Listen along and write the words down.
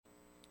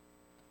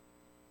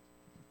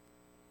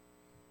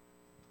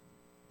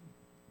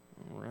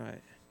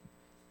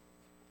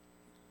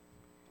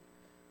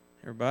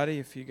Everybody,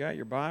 if you got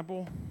your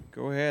Bible,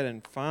 go ahead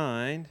and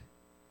find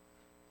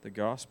the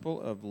Gospel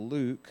of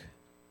Luke,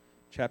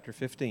 chapter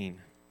 15.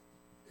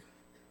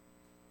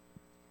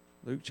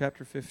 Luke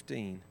chapter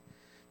 15.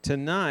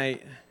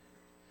 Tonight,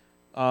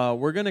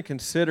 we're going to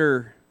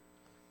consider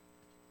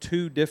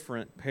two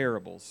different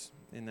parables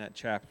in that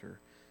chapter.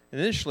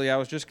 Initially, I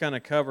was just going to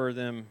cover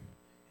them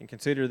and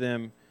consider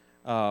them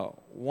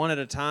one at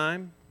a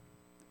time.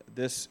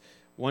 This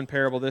one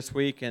parable this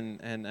week and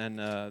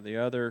the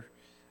other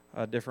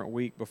a different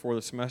week before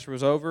the semester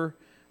was over.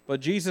 But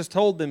Jesus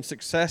told them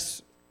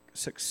successively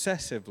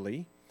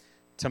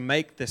to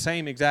make the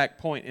same exact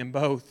point in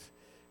both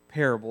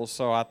parables.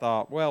 So I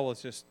thought, well,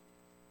 let's just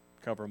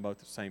cover them both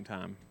at the same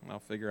time. I'll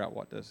figure out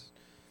what to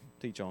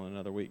teach on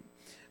another week.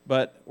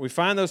 But we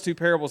find those two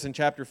parables in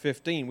chapter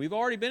 15. We've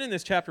already been in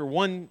this chapter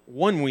one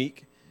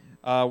week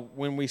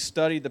when we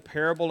studied the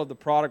parable of the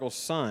prodigal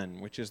son,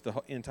 which is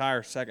the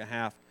entire second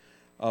half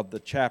of the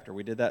chapter.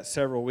 We did that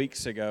several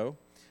weeks ago.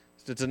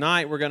 So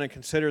tonight we're going to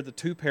consider the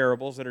two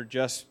parables that are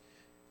just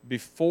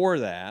before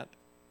that,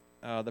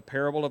 the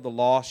parable of the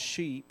lost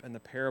sheep and the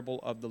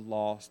parable of the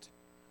lost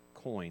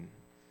coin.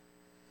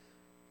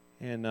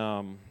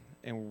 And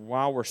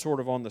while we're sort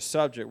of on the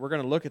subject, we're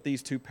going to look at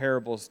these two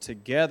parables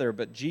together,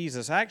 but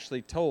Jesus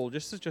actually told,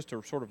 just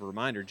a sort of a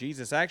reminder,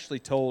 Jesus actually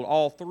told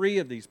all three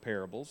of these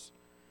parables,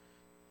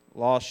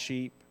 lost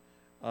sheep,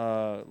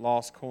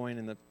 lost coin,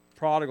 and the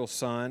prodigal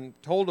son,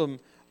 told them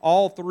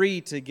all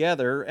three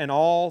together, and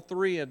all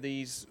three of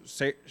these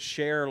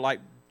share like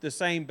the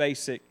same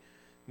basic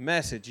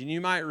message. And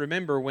you might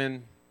remember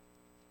when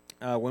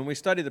we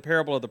studied the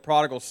parable of the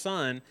prodigal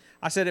son,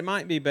 I said it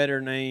might be better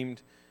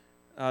named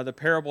the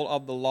parable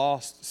of the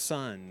lost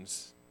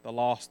sons,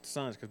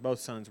 because both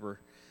sons were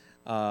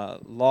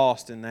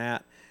lost in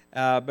that,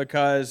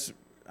 because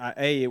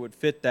A, it would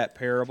fit that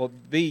parable.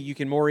 B, you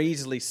can more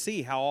easily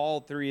see how all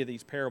three of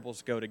these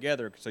parables go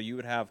together. So you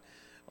would have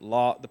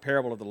the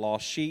parable of the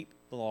lost sheep,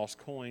 the lost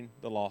coin,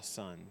 the lost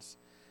sons.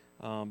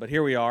 But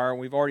here we are, and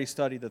we've already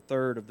studied the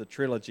third of the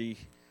trilogy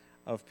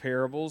of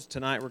parables.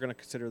 Tonight we're going to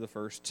consider the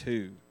first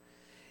two.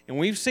 And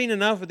we've seen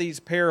enough of these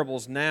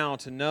parables now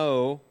to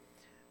know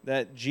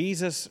that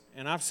Jesus,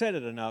 and I've said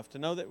it enough, to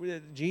know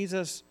that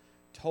Jesus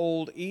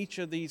told each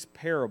of these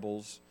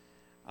parables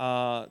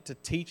to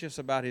teach us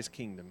about His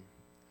kingdom.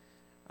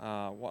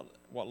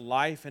 What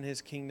life in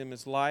His kingdom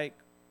is like,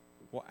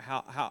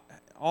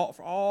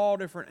 for all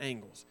different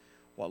angles.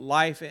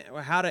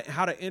 How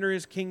to enter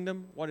His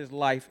kingdom, what is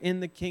life in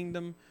the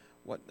kingdom,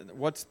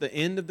 what's the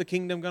end of the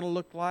kingdom going to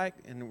look like,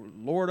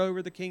 and Lord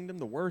over the kingdom,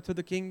 the worth of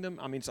the kingdom.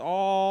 I mean, it's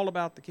all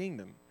about the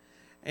kingdom,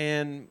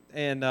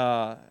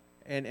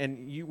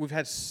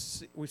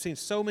 we've seen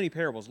so many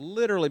parables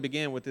literally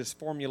begin with this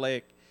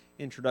formulaic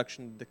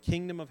introduction. The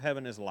kingdom of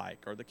heaven is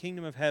like, or the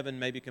kingdom of heaven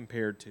may be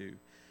compared to.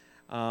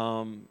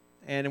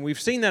 And we've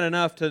seen that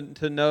enough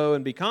to know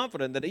and be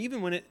confident that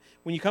even when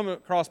you come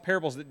across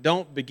parables that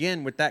don't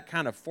begin with that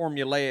kind of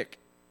formulaic,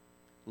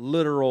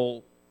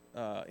 literal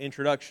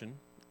introduction,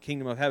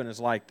 kingdom of heaven is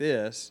like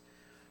this,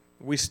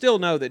 we still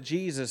know that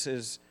Jesus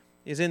is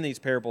in these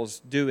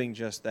parables doing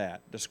just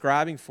that,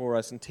 describing for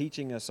us and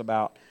teaching us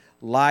about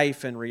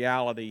life and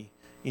reality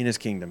in His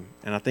kingdom.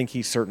 And I think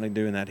He's certainly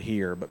doing that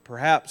here. But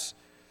perhaps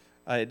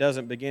it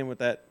doesn't begin with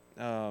that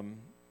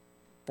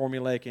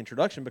formulaic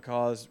introduction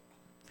because,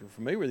 if you're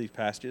familiar with these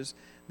passages,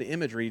 the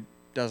imagery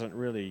doesn't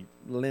really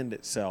lend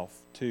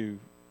itself to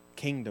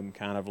kingdom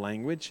kind of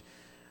language,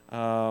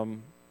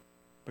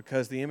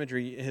 because the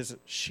imagery is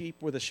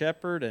sheep with a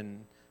shepherd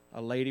and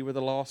a lady with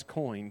a lost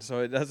coin, so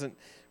it doesn't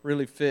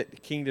really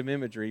fit kingdom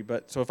imagery.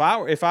 But so if I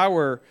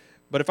were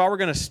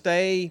going to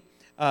say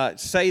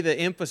the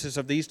emphasis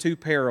of these two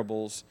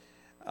parables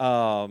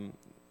that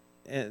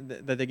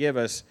they give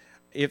us,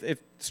 if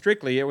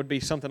strictly, it would be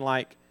something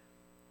like,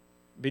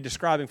 be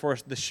describing for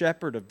us the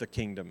shepherd of the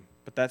kingdom,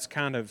 but that's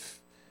kind of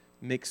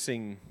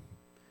mixing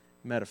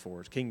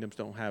metaphors. Kingdoms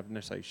don't have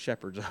necessarily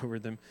shepherds over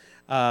them,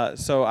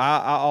 so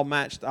I'll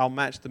match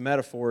the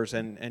metaphors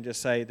and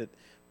just say that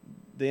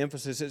the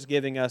emphasis it's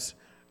giving us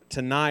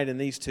tonight in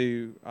these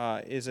two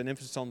is an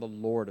emphasis on the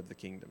Lord of the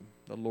kingdom,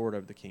 the Lord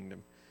of the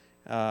kingdom,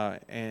 So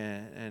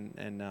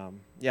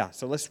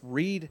let's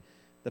read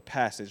the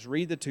passage,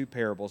 read the two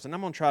parables, and I'm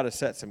going to try to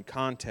set some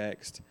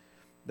context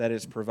that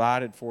is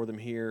provided for them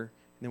here.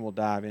 And then we'll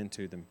dive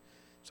into them.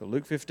 So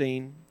Luke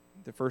 15,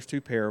 the first two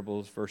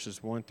parables,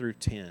 verses 1 through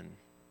 10.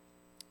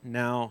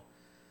 Now,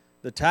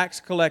 the tax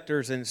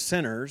collectors and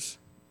sinners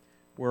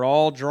were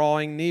all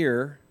drawing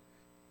near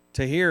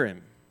to hear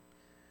him.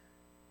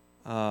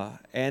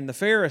 And the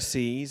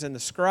Pharisees and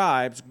the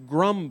scribes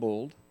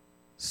grumbled,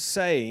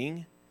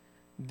 saying,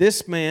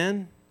 "This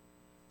man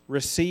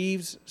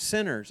receives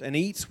sinners and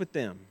eats with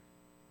them."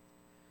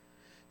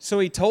 So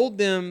he told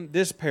them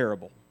this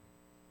parable.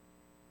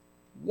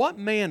 "What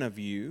man of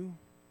you,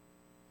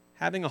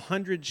 having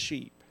 100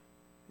 sheep,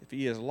 if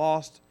he has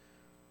lost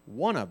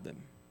one of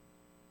them,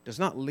 does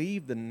not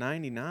leave the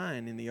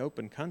 99 in the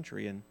open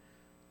country and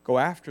go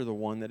after the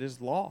one that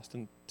is lost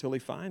until he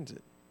finds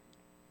it?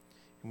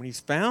 And when he's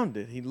found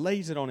it, he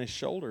lays it on his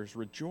shoulders,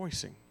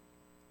 rejoicing.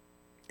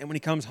 And when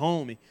he comes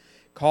home, he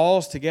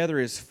calls together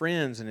his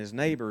friends and his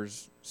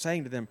neighbors,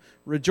 saying to them,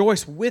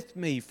 "Rejoice with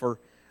me, for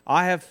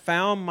I have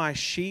found my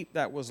sheep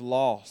that was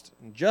lost."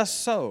 And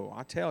just so,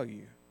 I tell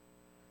you,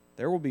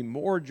 there will be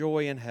more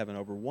joy in heaven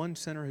over one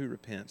sinner who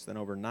repents than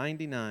over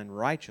 99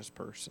 righteous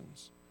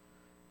persons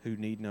who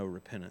need no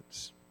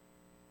repentance.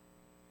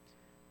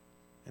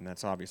 And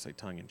that's obviously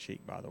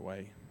tongue-in-cheek, by the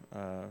way,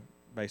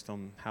 based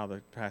on how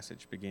the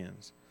passage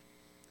begins.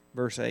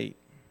 Verse 8,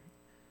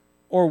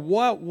 "Or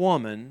what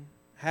woman,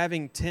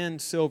 having 10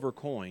 silver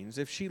coins,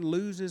 if she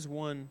loses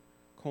one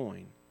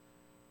coin,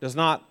 does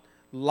not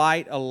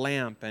light a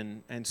lamp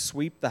and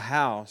sweep the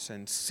house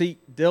and seek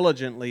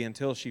diligently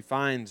until she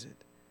finds it?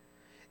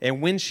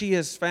 And when she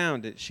has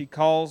found it, she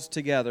calls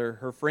together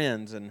her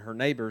friends and her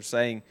neighbors,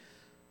 saying,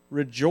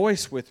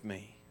 'Rejoice with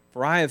me,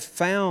 for I have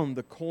found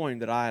the coin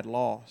that I had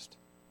lost.'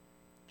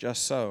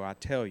 Just so, I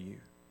tell you,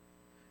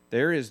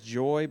 there is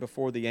joy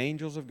before the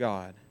angels of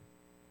God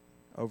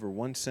over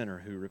one sinner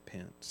who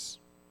repents."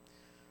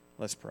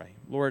 Let's pray.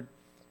 Lord,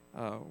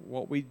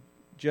 what we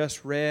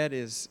just read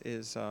is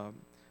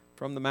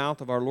from the mouth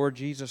of our Lord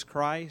Jesus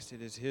Christ.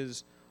 It is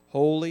His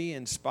holy,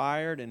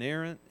 inspired,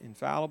 inerrant,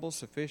 infallible,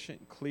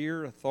 sufficient,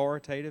 clear,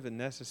 authoritative, and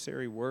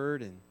necessary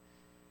word. And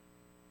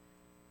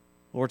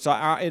Lord,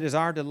 it is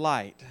our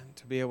delight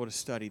to be able to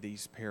study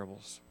these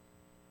parables.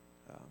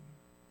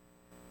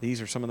 These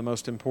are some of the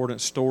most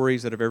important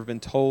stories that have ever been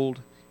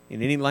told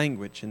in any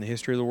language in the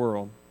history of the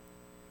world.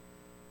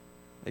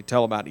 They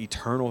tell about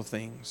eternal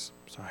things.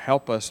 So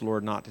help us,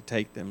 Lord, not to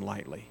take them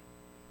lightly.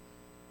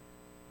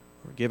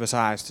 Lord, give us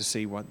eyes to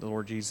see what the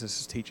Lord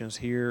Jesus is teaching us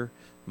here,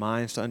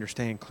 minds to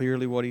understand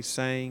clearly what He's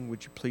saying.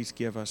 Would you please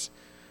give us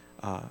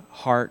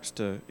hearts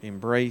to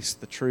embrace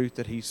the truth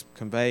that He's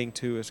conveying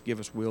to us. Give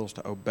us wills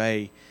to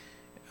obey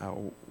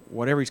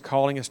whatever He's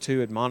calling us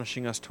to,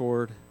 admonishing us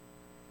toward.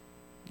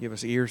 Give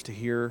us ears to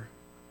hear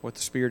what the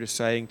Spirit is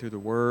saying through the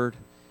Word.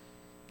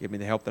 Give me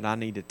the help that I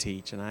need to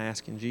teach. And I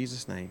ask in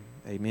Jesus' name,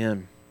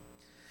 amen.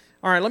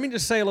 All right, let me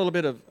just say a little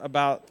bit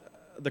about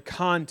the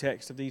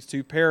context of these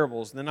two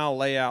parables, and then I'll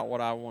lay out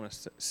what I want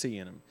to see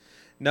in them.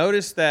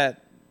 Notice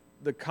that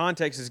the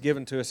context is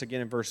given to us again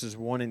in verses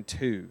 1 and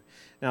 2.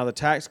 Now, the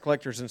tax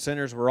collectors and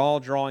sinners were all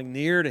drawing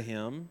near to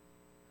Him,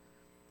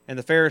 and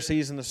the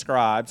Pharisees and the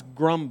scribes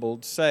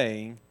grumbled,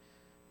 saying,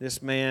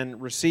 "This man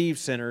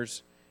receives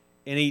sinners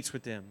and eats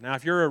with them." Now,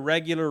 if you're a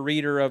regular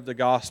reader of the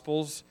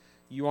Gospels,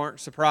 you aren't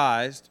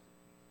surprised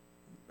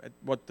at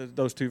what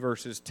those two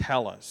verses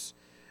tell us.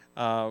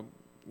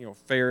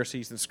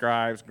 Pharisees and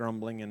scribes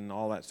grumbling and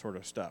all that sort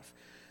of stuff.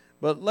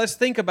 But let's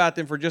think about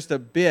them for just a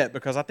bit,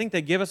 because I think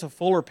they give us a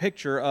fuller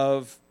picture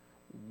of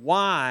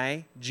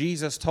why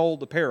Jesus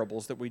told the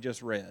parables that we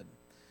just read.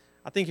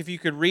 I think if you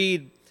could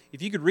read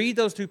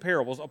those two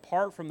parables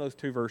apart from those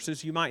two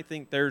verses, you might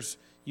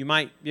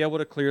be able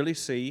to clearly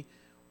see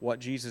what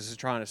Jesus is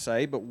trying to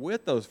say. But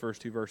with those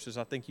first two verses,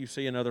 I think you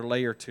see another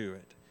layer to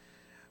it.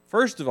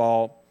 First of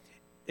all,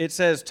 it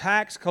says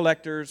tax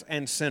collectors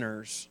and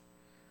sinners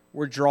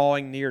were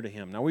drawing near to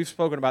Him. Now, we've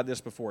spoken about this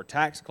before.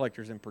 Tax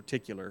collectors in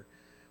particular,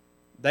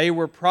 they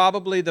were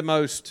probably the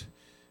most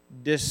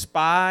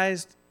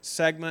despised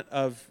segment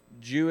of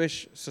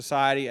Jewish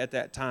society at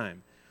that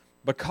time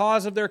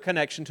because of their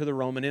connection to the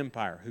Roman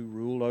Empire, who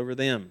ruled over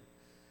them.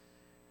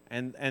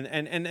 And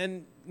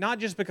not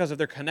just because of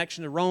their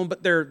connection to Rome,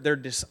 but their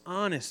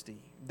dishonesty,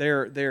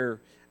 their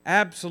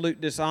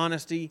absolute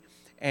dishonesty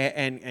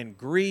and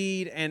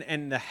greed,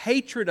 and the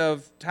hatred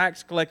of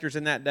tax collectors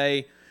in that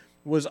day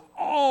was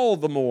all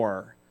the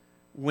more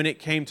when it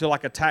came to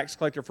like a tax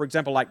collector, for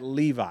example, like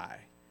Levi.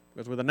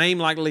 Because with a name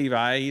like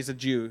Levi, he's a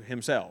Jew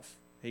himself.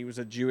 He was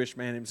a Jewish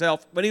man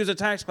himself, but he was a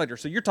tax collector.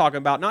 So you're talking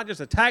about not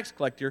just a tax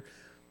collector.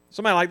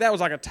 Somebody like that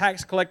was like a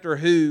tax collector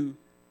who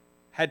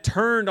had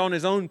turned on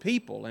his own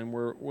people and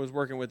was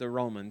working with the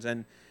Romans.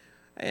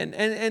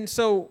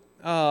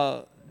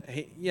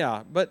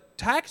 But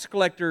tax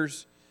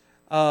collectors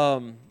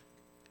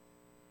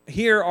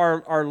here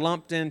are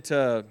lumped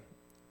into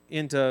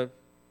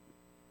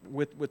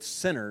with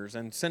sinners,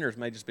 and sinners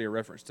may just be a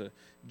reference to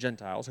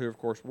Gentiles, who of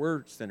course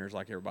were sinners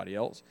like everybody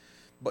else.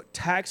 But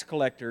tax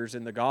collectors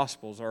in the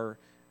Gospels are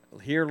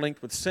here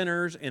linked with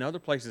sinners. In other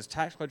places,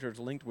 tax collectors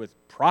are linked with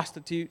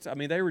prostitutes. I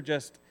mean, they were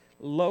just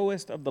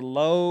lowest of the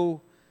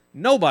low.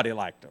 Nobody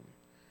liked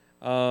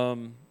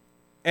them.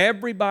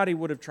 Everybody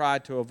would have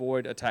tried to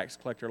avoid a tax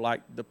collector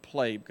like the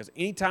plague, because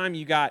anytime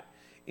you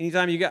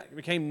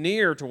became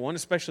near to one,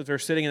 especially if they're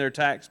sitting in their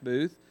tax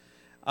booth,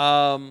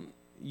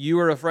 you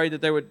were afraid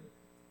that they would,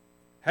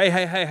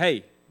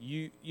 hey,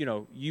 you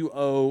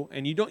owe,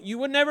 and you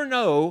would never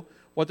know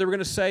what they were going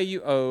to say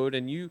you owed,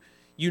 and you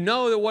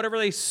know that whatever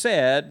they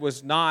said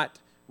was not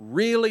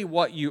really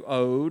what you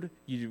owed.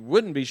 You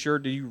wouldn't be sure,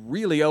 do you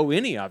really owe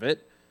any of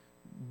it?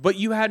 But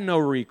you had no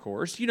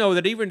recourse. You know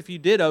that even if you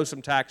did owe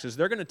some taxes,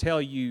 they're going to tell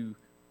you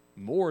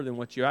more than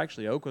what you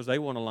actually owe because they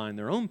want to line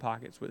their own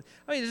pockets with.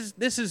 I mean,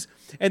 this is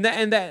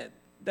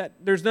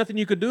there's nothing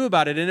you could do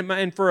about it.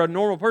 And for a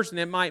normal person,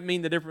 it might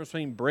mean the difference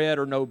between bread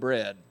or no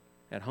bread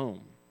at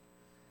home.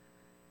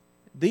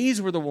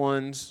 These were the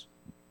ones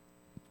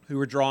who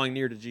were drawing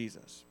near to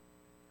Jesus,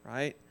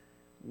 right?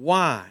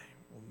 Why?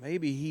 Well,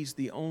 maybe he's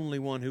the only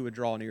one who would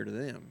draw near to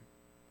them.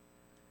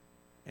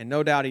 And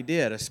no doubt he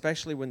did,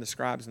 especially when the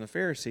scribes and the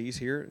Pharisees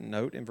here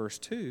note in verse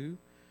 2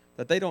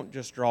 that they don't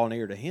just draw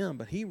near to him,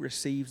 but he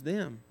receives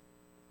them.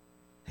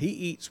 He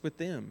eats with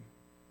them.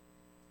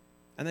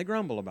 And they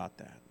grumble about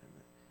that.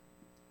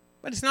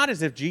 But it's not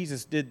as if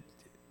Jesus did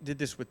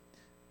this with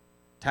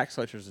tax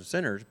collectors and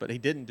sinners, but he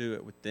didn't do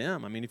it with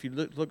them. I mean, if you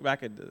look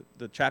back at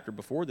the chapter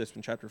before this,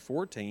 in chapter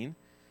 14,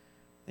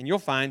 and you'll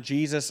find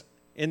Jesus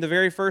in the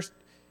very first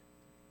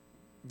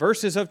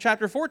verses of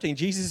chapter 14.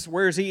 Jesus,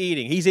 where is he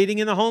eating? He's eating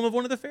in the home of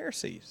one of the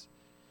Pharisees.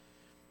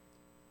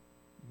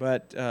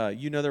 But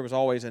there was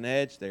always an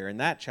edge there. In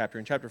that chapter,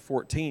 in chapter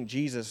 14,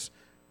 Jesus,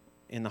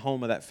 in the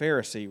home of that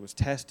Pharisee, was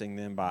testing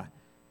them by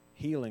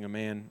healing a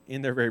man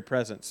in their very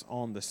presence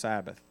on the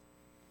Sabbath.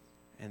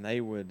 And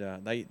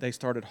they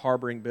started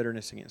harboring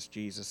bitterness against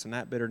Jesus, and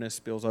that bitterness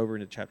spills over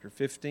into chapter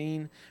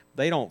 15.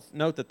 They don't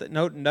note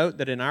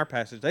that in our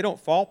passage they don't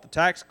fault the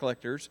tax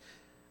collectors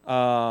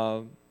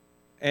and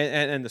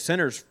the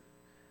sinners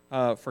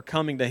for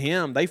coming to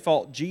him. They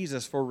fault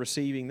Jesus for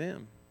receiving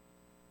them,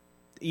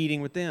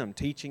 eating with them,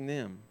 teaching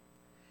them,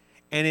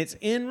 and it's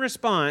in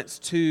response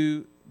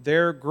to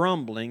their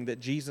grumbling that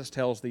Jesus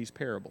tells these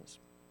parables.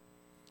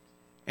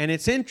 And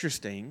it's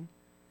interesting,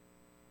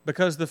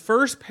 because the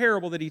first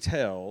parable that he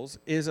tells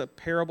is a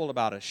parable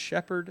about a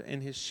shepherd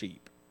and his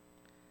sheep.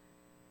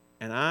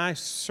 And I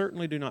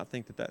certainly do not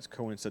think that that's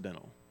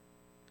coincidental.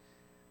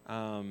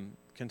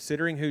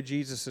 Considering who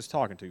Jesus is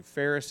talking to,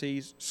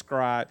 Pharisees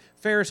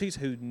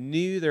who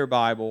knew their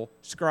Bible,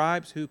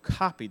 scribes who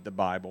copied the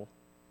Bible,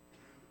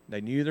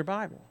 they knew their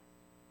Bible.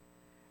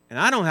 And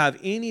I don't have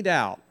any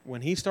doubt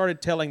when he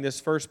started telling this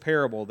first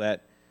parable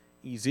that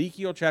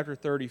Ezekiel chapter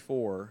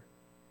 34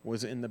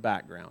 was in the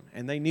background,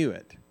 and they knew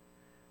it.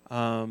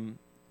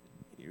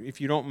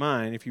 If you don't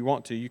mind, if you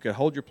want to, you could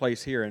hold your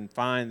place here and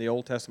find the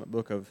Old Testament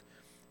book of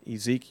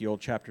Ezekiel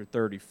chapter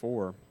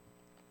 34.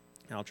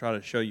 And I'll try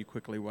to show you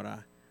quickly what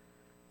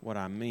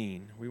I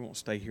mean. We won't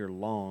stay here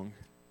long.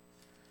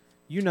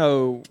 You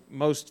know,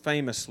 most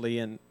famously,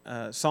 in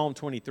Psalm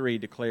 23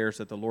 declares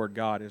that the Lord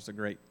God is the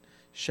great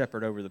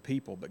shepherd over the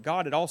people. But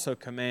God had also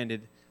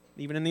commanded,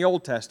 even in the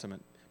Old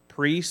Testament,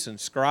 priests and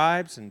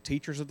scribes and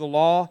teachers of the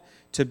law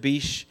to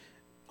be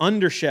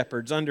under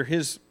shepherds, under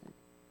his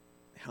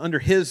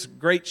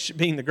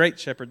being the great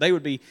shepherd. They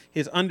would be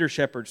his under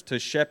shepherds to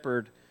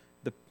shepherd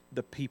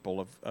the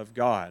people of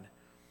God,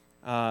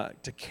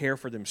 to care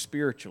for them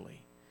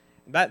spiritually.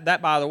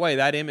 That by the way,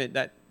 that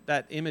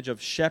image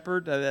of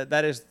shepherd,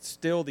 that is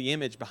still the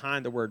image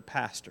behind the word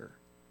pastor,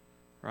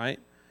 right?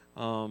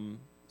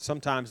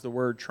 Sometimes the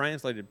word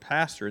translated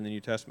pastor in the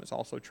New Testament is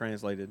also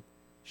translated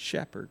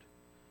shepherd.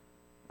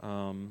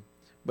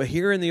 But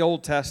here in the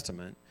Old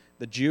Testament,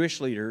 the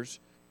Jewish leaders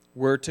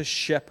were to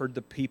shepherd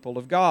the people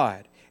of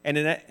God. And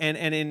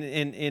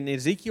in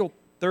Ezekiel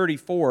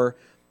 34,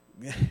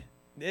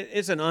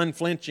 it's an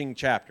unflinching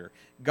chapter.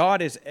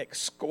 God is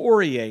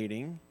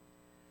excoriating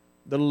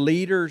the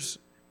leaders.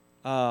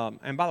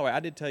 And by the way, I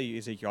did tell you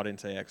Ezekiel. I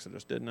didn't say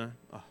Exodus, didn't I?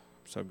 Oh, I'm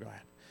so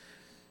glad.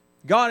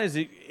 God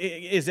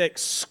is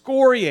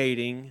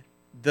excoriating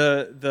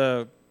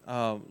the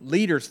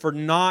leaders for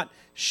not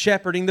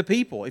shepherding the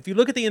people. If you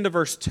look at the end of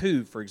verse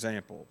 2, for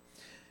example,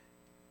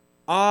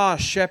 "Ah,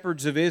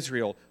 shepherds of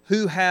Israel,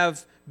 who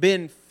have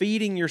been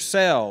feeding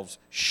yourselves,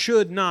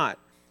 should not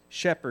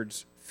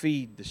shepherds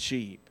feed the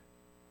sheep?"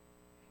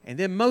 And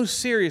then most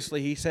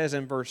seriously, he says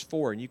in verse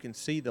 4, and you can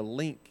see the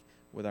link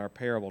with our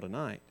parable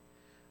tonight.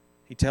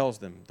 He tells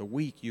them, "The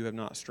weak you have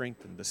not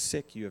strengthened, the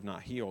sick you have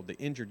not healed, the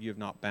injured you have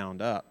not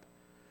bound up,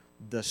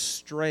 the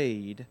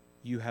strayed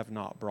you have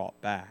not brought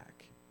back,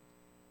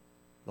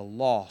 the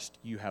lost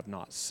you have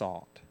not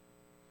sought,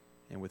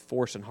 and with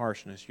force and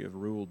harshness you have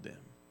ruled them."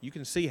 You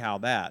can see how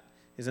that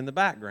is in the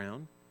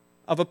background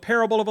of a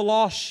parable of a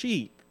lost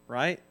sheep,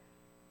 right?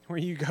 Where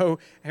you go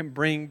and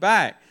bring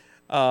back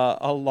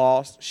a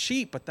lost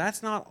sheep. But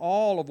that's not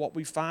all of what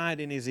we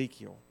find in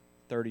Ezekiel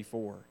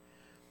 34.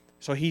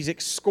 So he's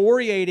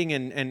excoriating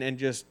and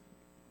just,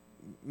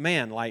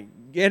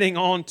 like getting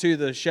on to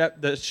the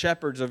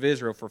shepherds of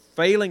Israel for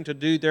failing to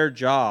do their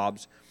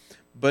jobs.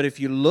 But if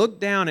you look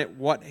down at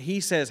what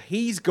he says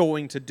he's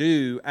going to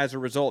do as a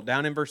result,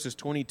 down in verses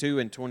 22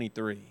 and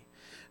 23,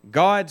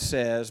 God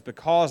says,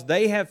 because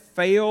they have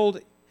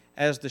failed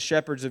as the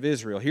shepherds of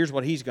Israel, here's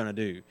what he's going to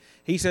do.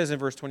 He says in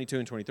verse 22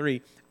 and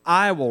 23,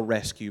 "I will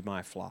rescue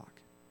my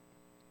flock.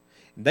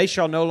 They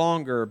shall no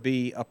longer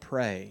be a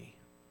prey.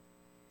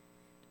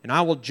 And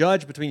I will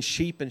judge between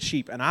sheep and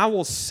sheep, and I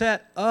will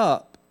set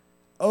up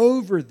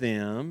over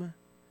them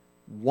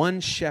one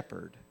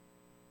shepherd."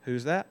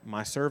 Who's that?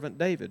 My servant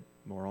David.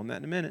 More on that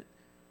in a minute.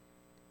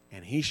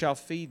 "And he shall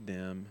feed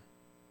them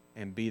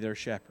and be their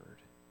shepherd."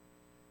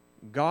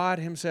 God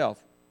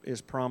himself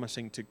is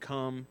promising to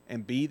come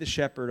and be the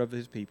shepherd of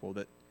his people,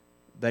 that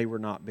they were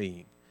not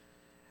being.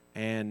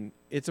 And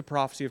it's a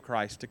prophecy of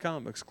Christ to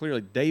come, because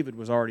clearly David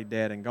was already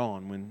dead and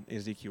gone when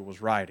Ezekiel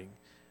was writing.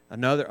 A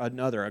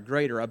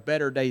greater, a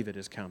better David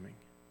is coming,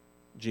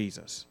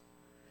 Jesus.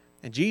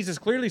 And Jesus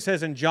clearly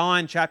says in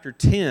John chapter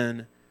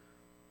 10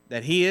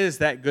 that He is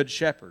that good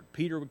shepherd.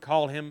 Peter would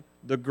call Him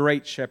the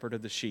great shepherd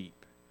of the sheep.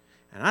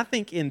 And I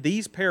think in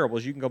these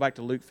parables, you can go back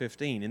to Luke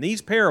 15, in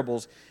these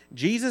parables,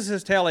 Jesus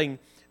is telling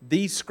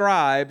these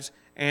scribes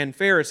and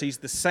Pharisees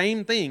the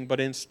same thing, but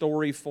in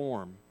story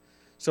form.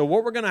 So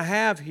what we're going to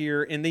have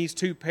here in these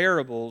two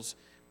parables,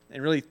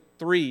 and really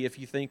three if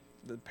you think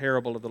the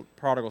parable of the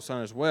prodigal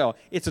son as well,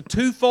 it's a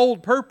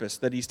twofold purpose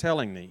that He's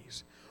telling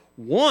these.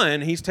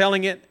 One, He's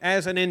telling it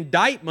as an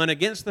indictment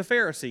against the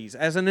Pharisees,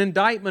 as an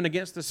indictment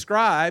against the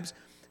scribes.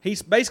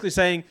 He's basically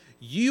saying,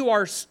 you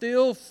are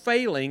still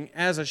failing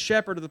as a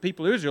shepherd of the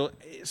people of Israel,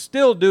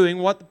 still doing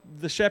what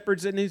the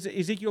shepherds in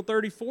Ezekiel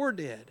 34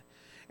 did.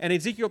 And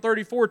Ezekiel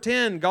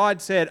 34:10,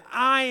 God said,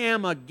 I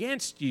am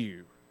against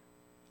you.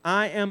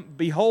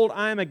 Behold,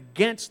 I am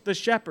against the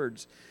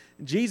shepherds.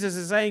 Jesus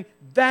is saying,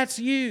 that's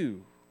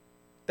you.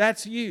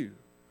 That's you.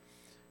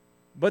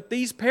 But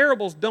these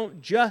parables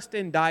don't just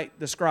indict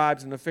the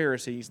scribes and the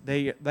Pharisees.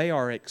 They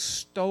are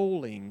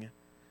extolling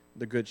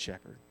the Good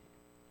Shepherd.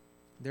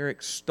 They're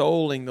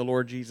extolling the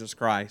Lord Jesus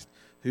Christ,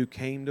 who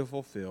came to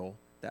fulfill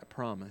that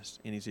promise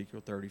in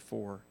Ezekiel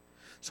 34.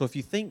 So if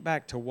you think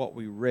back to what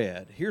we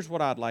read, here's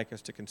what I'd like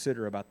us to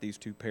consider about these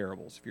two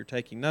parables. If you're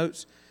taking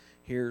notes,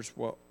 here's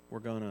what we're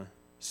going to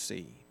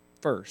see.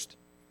 First,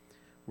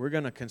 we're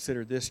going to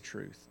consider this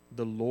truth.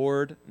 The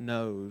Lord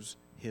knows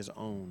His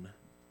own.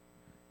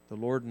 The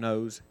Lord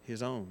knows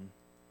His own.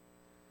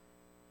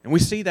 And we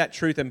see that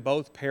truth in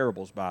both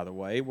parables, by the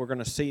way. We're going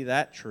to see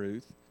that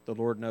truth, the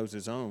Lord knows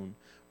His own.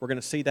 We're going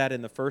to see that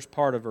in the first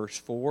part of verse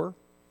 4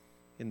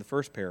 in the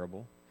first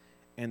parable,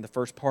 and the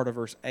first part of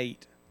verse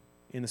 8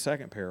 in the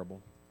second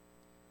parable.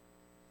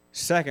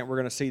 Second, we're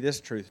going to see this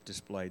truth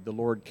displayed. The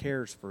Lord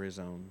cares for His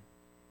own.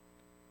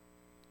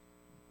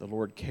 The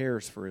Lord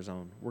cares for His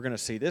own. We're going to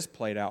see this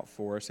played out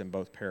for us in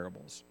both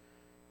parables.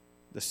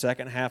 The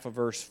second half of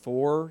verse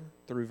 4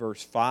 through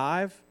verse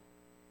 5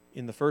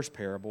 in the first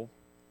parable,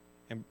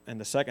 and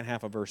the second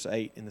half of verse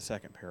 8 in the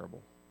second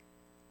parable.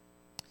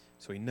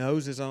 So He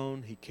knows His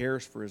own. He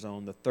cares for His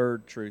own. The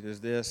third truth is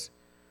this: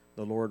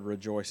 the Lord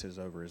rejoices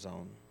over His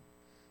own.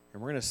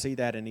 And we're going to see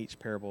that in each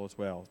parable as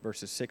well.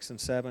 Verses 6 and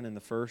 7 in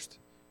the first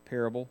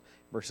parable,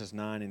 verses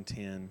 9 and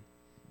 10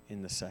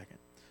 in the second.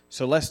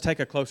 So let's take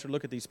a closer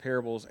look at these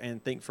parables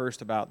and think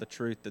first about the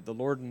truth that the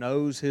Lord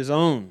knows His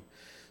own.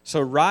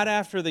 So right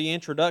after the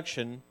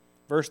introduction,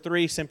 verse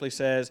 3 simply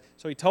says,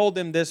 so He told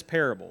them this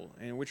parable,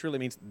 and which really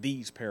means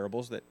these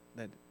parables that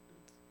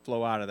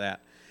flow out of that.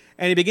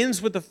 And he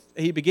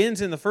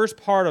begins in the first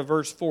part of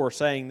verse 4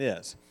 saying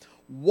this: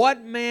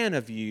 what man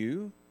of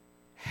you,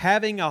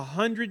 having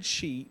 100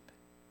 sheep,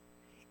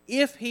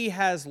 if he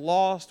has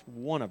lost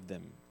one of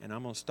them? And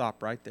I'm going to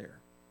stop right there.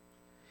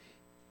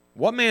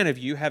 What man of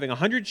you, having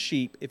 100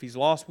 sheep, if he's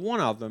lost one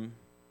of them, ...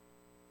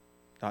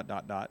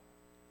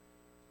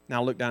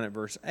 Now look down at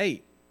verse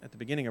 8, at the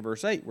beginning of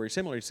verse 8, where he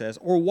similarly says,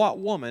 or what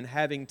woman,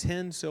 having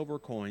 10 silver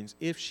coins,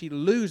 if she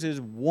loses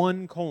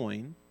one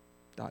coin, ...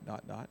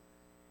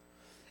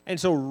 And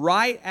so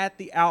right at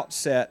the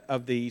outset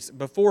of these,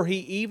 before he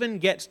even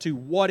gets to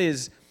what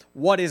is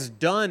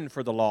done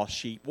for the lost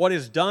sheep, what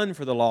is done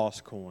for the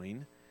lost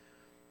coin,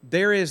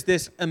 there is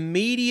this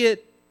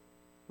immediate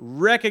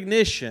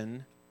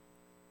recognition: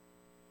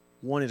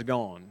 one is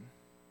gone.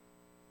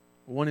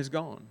 One is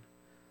gone.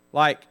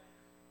 Like,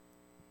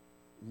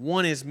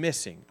 one is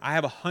missing. I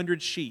have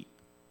 100 sheep.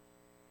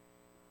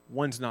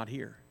 One's not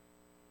here.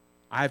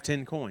 I have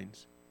 10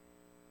 coins.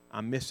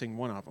 I'm missing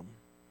one of them.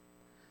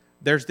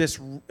 There's this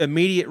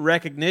immediate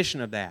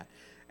recognition of that.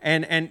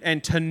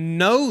 And to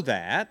know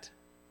that,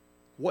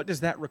 what does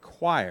that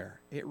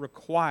require? It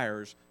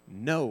requires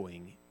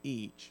knowing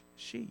each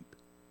sheep.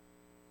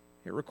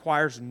 It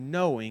requires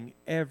knowing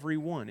every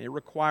one. It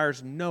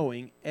requires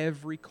knowing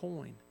every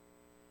coin.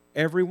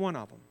 Every one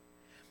of them.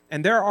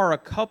 And there are a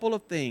couple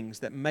of things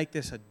that make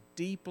this a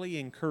deeply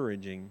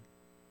encouraging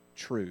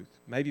truth.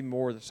 Maybe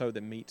more so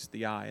than meets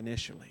the eye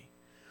initially.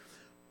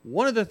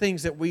 One of the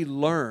things that we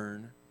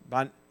learn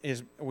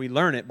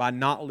it by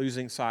not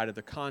losing sight of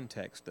the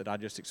context that I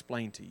just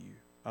explained to you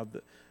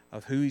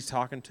of who he's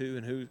talking to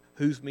and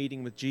who's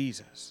meeting with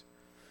Jesus.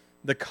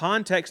 The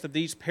context of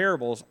these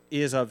parables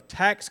is of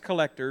tax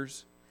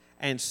collectors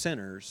and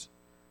sinners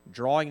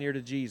drawing near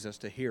to Jesus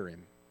to hear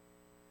Him.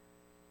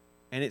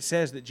 And it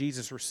says that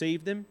Jesus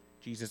received them,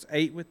 Jesus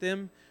ate with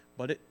them,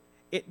 but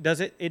it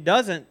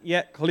doesn't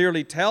yet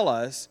clearly tell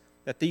us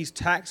that these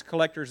tax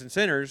collectors and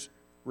sinners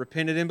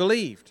repented and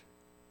believed.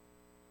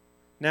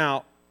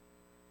 Now,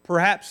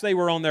 perhaps they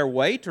were on their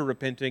way to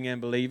repenting and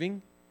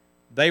believing.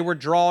 They were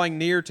drawing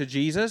near to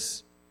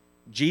Jesus.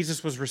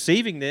 Jesus was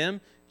receiving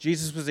them.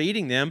 Jesus was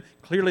eating them.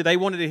 Clearly they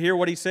wanted to hear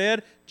what He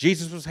said.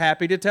 Jesus was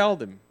happy to tell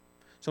them.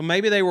 So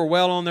maybe they were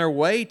well on their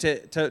way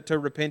to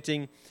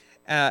repenting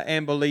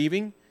and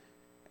believing.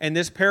 And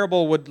this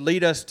parable would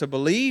lead us to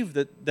believe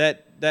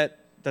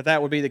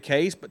that would be the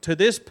case. But to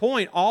this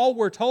point, all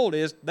we're told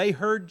is they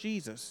heard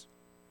Jesus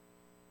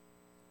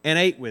and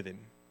ate with Him.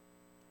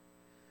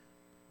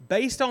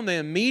 Based on the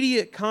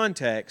immediate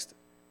context,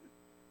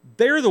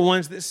 they're the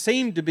ones that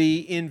seem to be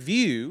in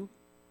view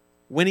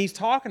when He's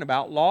talking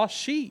about lost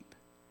sheep.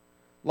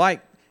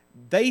 Like,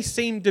 they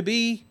seem to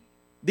be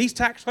these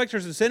tax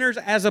collectors and sinners,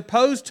 as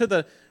opposed to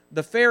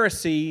the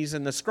Pharisees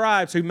and the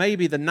scribes, who may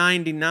be the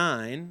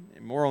 99,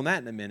 and more on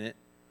that in a minute.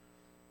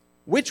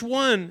 Which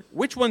one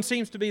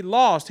seems to be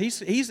lost?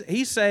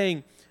 He's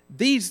saying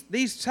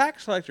these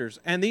tax collectors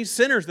and these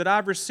sinners that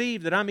I've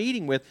received, that I'm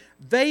eating with,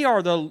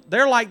 they're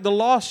like the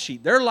lost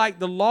sheep. They're like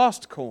the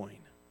lost coin.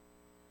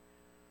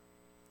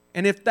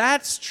 And if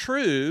that's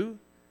true,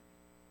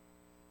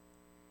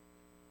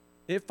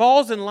 it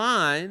falls in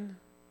line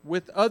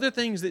with other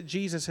things that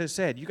Jesus has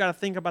said. You've got to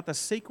think about the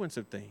sequence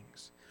of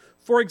things.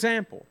 For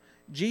example,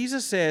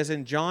 Jesus says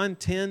in John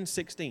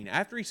 10:16,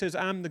 after He says,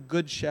 I'm the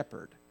good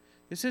shepherd,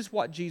 this is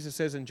what Jesus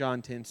says in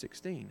John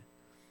 10:16.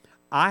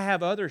 I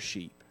have other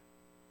sheep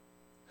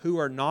who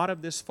are not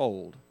of this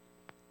fold.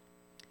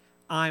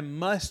 I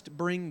must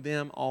bring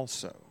them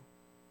also,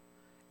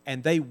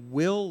 and they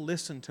will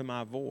listen to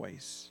my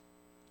voice.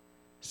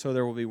 So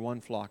there will be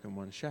one flock and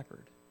one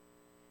shepherd.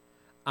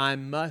 I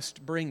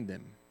must bring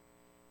them.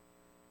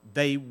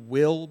 They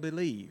will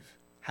believe.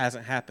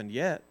 Hasn't happened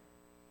yet,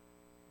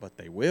 but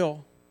they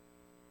will.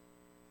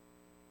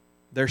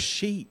 They're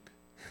sheep.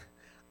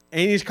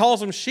 And He calls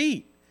them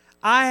sheep.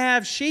 I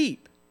have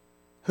sheep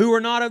who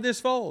are not of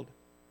this fold.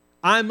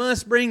 I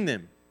must bring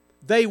them.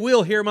 They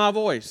will hear my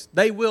voice.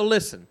 They will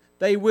listen.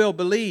 They will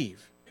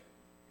believe.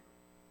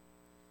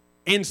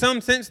 In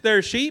some sense,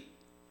 they're sheep.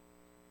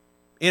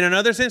 In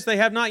another sense, they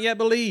have not yet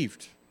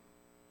believed.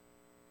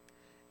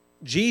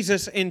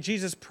 In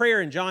Jesus'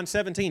 prayer in John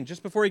 17,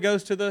 just before He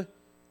goes to the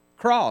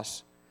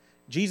cross,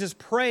 Jesus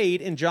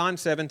prayed in John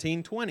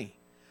 17:20.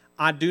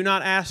 I do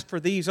not ask for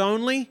these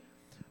only,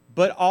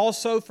 but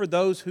also for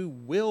those who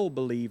will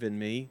believe in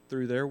me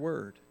through their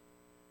word.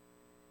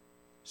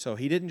 So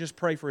He didn't just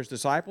pray for His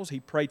disciples, He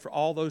prayed for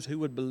all those who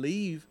would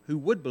believe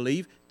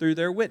through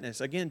their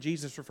witness. Again,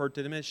 Jesus referred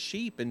to them as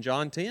sheep in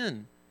John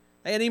 10.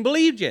 They hadn't even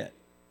believed yet.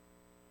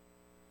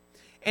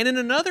 And in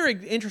another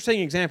interesting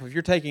example, if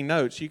you're taking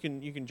notes, you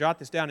can jot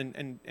this down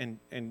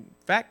and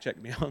fact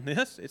check me on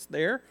this. It's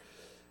there.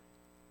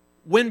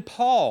 When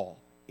Paul,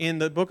 in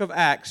the book of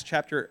Acts,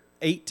 chapter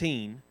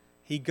 18,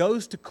 he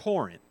goes to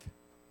Corinth,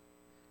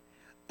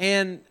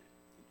 and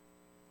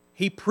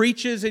he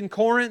preaches in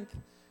Corinth.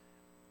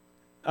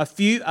 A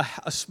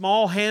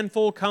small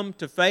handful come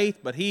to faith,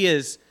 but he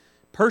is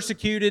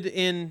persecuted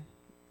in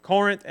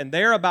Corinth, and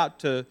they're about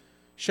to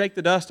shake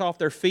the dust off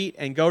their feet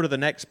and go to the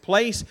next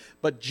place.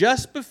 But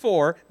just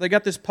before, they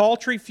got this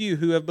paltry few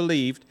who have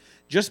believed,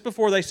 just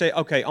before they say,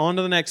 okay, on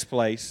to the next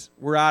place,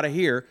 we're out of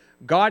here,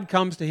 God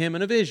comes to him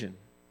in a vision.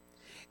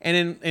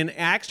 And in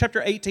Acts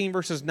chapter 18,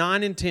 verses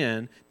 9 and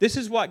 10, this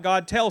is what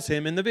God tells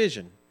him in the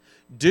vision.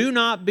 Do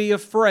not be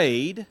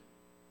afraid,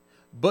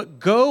 but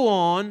go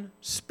on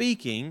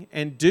speaking,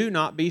 and do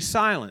not be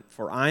silent,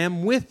 for I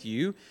am with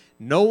you.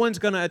 No one's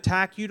going to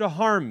attack you to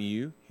harm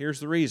you. Here's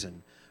the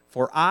reason.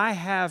 For I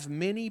have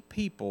many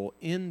people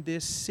in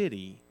this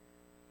city.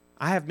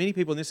 I have many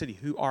people in this city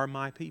who are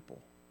my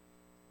people.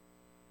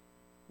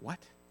 What?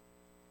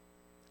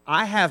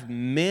 I have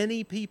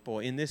many people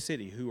in this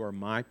city who are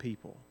my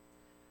people.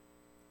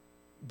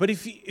 But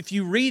if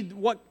you read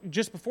what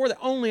just before that,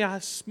 only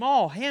a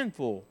small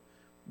handful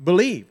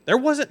believed. There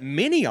wasn't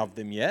many of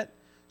them yet.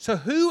 So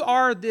who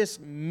are this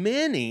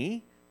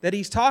many that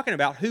he's talking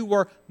about who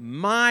were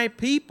my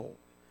people?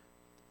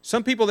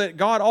 Some people that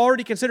God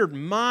already considered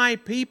my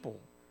people.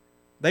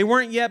 They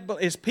weren't yet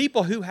His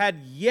people who had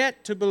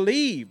yet to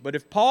believe. But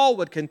if Paul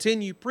would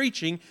continue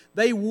preaching,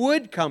 they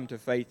would come to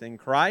faith in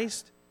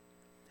Christ.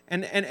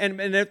 And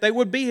if they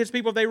would be His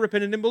people if they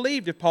repented and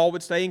believed, if Paul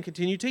would stay and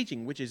continue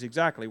teaching, which is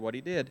exactly what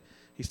he did.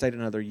 He stayed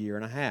another year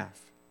and a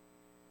half.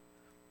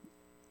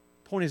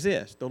 Point is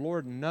this, the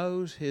Lord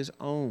knows His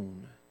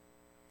own,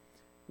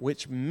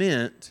 which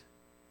meant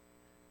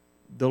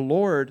the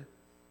Lord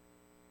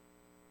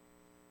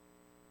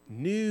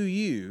knew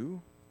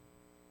you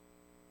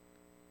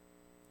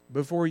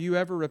before you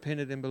ever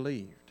repented and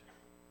believed.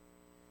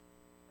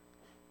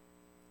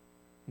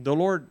 The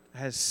Lord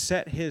has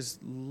set His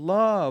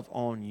love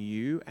on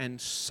you and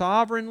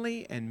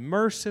sovereignly and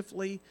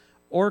mercifully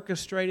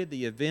orchestrated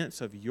the events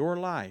of your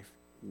life,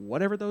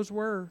 whatever those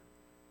were,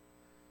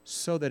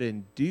 so that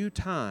in due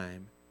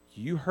time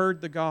you heard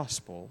the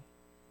gospel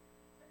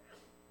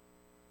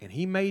and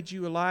He made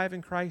you alive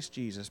in Christ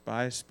Jesus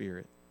by His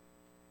Spirit,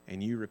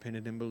 and you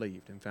repented and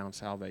believed and found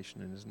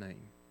salvation in His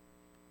name.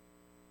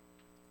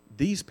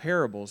 These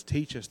parables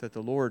teach us that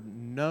the Lord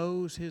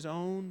knows His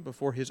own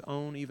before His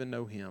own even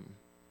know Him,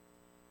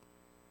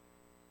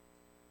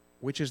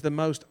 which is the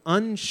most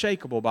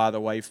unshakable, by the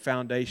way,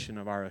 foundation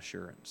of our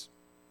assurance.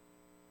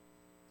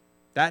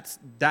 That's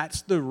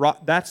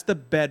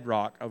the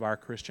bedrock of our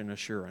Christian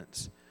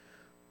assurance.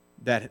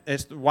 That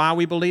it's why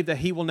we believe that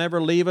He will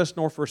never leave us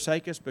nor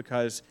forsake us,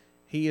 because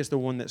He is the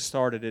one that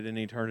started it in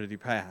eternity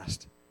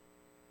past.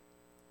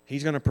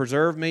 He's going to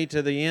preserve me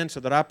to the end so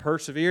that I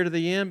persevere to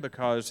the end,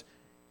 because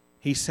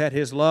He set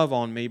His love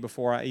on me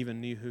before I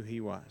even knew who He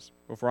was,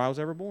 before I was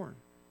ever born.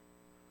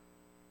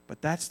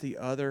 But that's the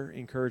other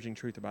encouraging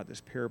truth about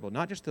this parable.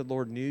 Not just the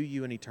Lord knew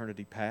you in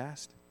eternity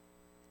past,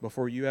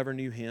 before you ever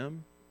knew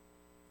Him,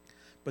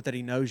 but that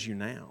He knows you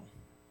now.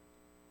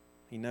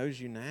 He knows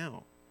you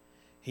now.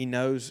 He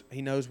knows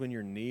when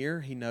you're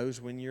near. He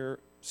knows when you're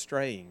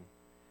straying.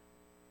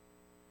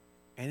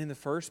 And in the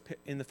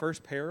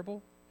first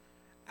parable,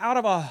 out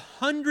of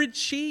 100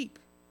 sheep,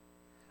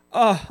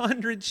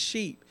 100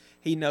 sheep,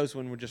 He knows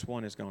when just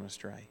one is going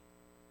astray.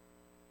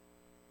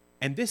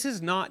 And this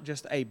is not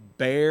just a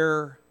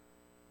bare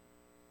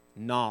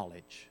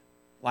knowledge,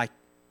 like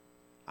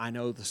I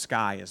know the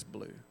sky is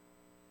blue.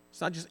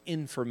 It's not just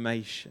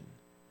information.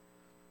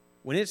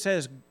 When it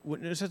says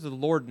the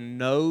Lord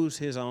knows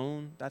His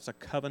own, that's a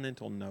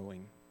covenantal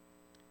knowing.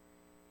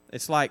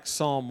 It's like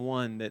Psalm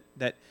 1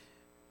 that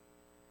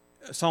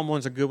Psalm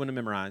 1's a good one to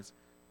memorize.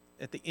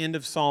 At the end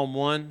of Psalm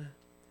 1,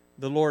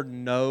 the Lord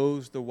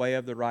knows the way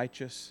of the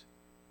righteous,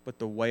 but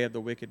the way of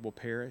the wicked will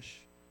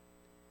perish.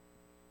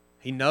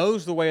 He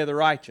knows the way of the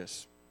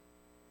righteous.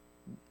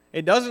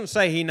 It doesn't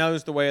say He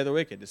knows the way of the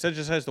wicked. It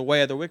just says the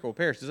way of the wicked will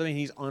perish. Does that mean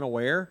He's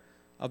unaware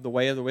of the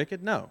way of the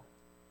wicked? No.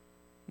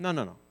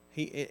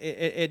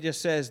 It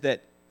just says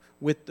that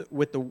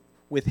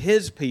with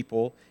His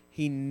people,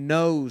 He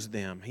knows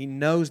them. He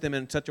knows them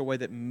in such a way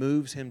that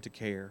moves Him to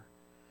care.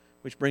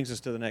 Which brings us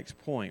to the next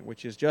point,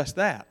 which is just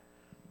that.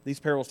 These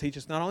parables teach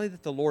us not only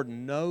that the Lord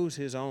knows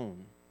His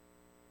own,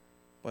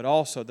 but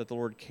also that the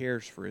Lord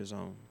cares for His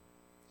own.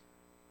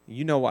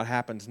 You know what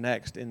happens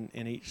next in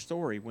each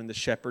story. When the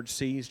shepherd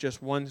sees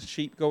just one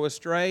sheep go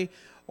astray,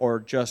 or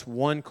just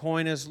one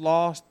coin is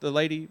lost, the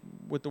lady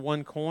with the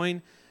one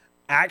coin,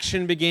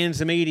 action begins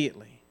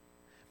immediately.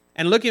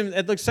 And look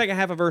at the second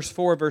half of verse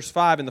 4, verse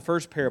 5 in the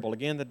first parable.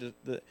 Again,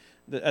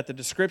 at the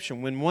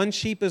description, when one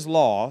sheep is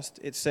lost,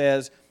 it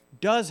says,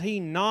 does He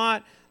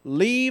not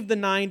leave the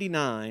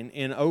 99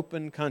 in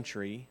open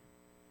country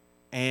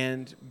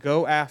and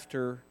go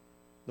after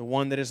the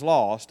one that is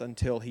lost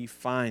until He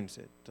finds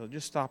it? So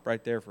just stop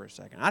right there for a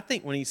second. I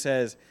think when He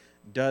says,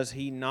 does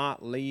He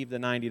not leave the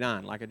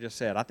 99, like I just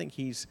said, I think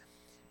He's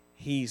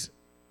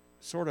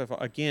sort of,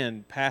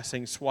 again,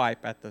 passing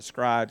swipe at the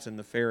scribes and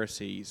the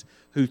Pharisees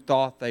who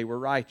thought they were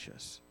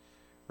righteous,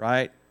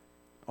 right?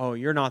 Oh,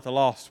 you're not the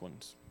lost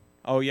ones.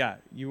 Oh, yeah,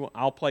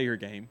 I'll play your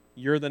game.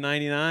 You're the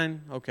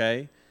 99?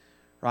 Okay,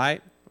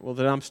 right? Well,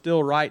 then I'm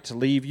still right to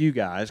leave you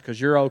guys because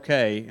you're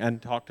okay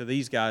and talk to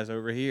these guys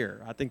over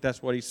here. I think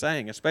that's what He's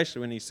saying,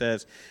 especially when He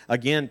says,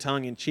 again,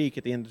 tongue-in-cheek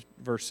at the end of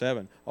verse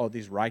 7, oh,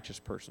 these righteous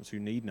persons who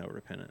need no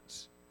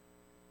repentance.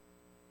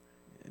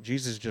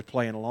 Jesus is just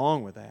playing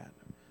along with that.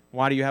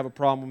 Why do you have a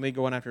problem with me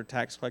going after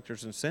tax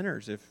collectors and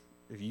sinners if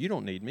you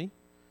don't need me,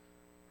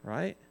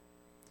 right?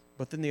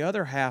 But then the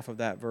other half of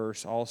that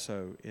verse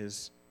also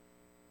is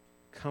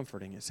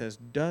comforting. It says,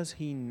 does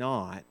He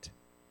not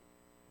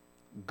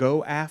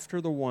go after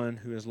the one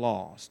who is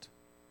lost?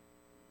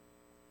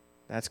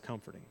 That's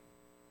comforting.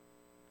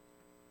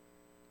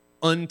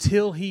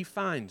 Until He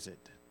finds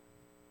it.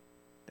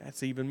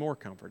 That's even more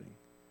comforting.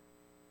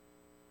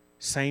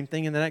 Same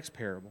thing in the next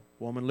parable.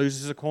 Woman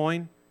loses a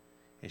coin,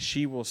 and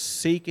she will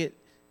seek it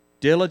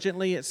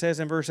diligently, it says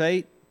in verse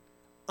 8,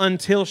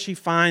 until she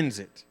finds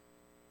it.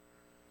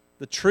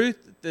 The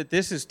truth that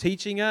this is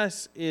teaching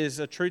us is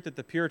a truth that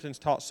the Puritans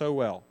taught so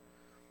well.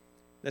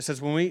 That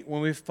says when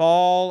we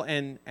fall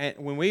and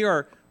when we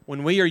are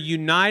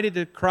united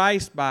to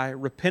Christ by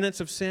repentance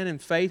of sin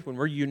and faith, when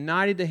we're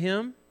united to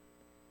Him,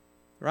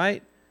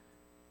 right?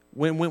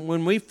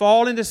 When we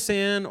fall into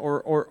sin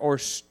or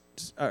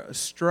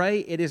stray,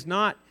 it is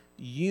not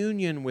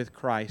union with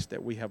Christ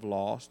that we have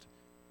lost,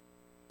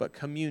 but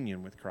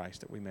communion with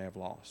Christ that we may have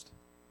lost.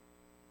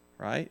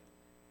 Right?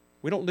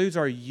 We don't lose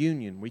our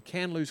union. We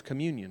can lose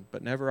communion,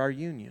 but never our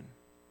union.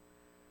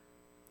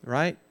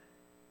 Right?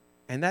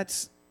 And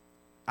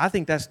I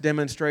think that's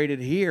demonstrated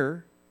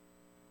here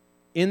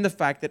in the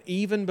fact that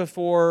even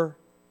before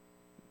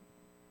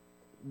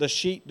the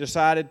sheep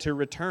decided to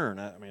return,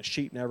 I mean, a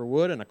sheep never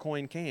would and a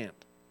coin can't.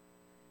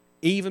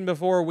 Even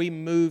before we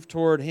move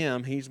toward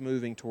Him, He's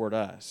moving toward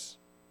us.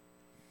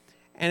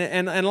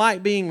 And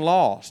like being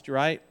lost,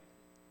 right?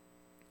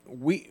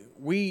 We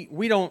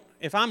don't,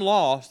 if I'm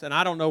lost and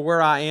I don't know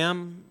where I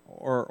am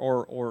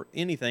or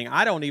anything,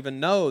 I don't even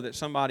know that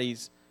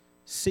somebody's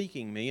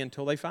seeking me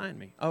until they find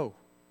me. Oh,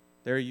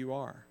 there you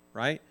are,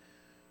 right?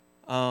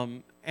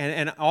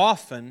 And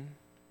often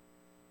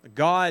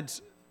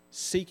God's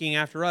seeking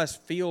after us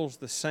feels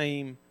the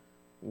same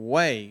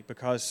way,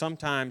 because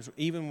sometimes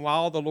even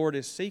while the Lord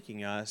is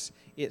seeking us,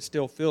 it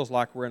still feels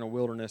like we're in a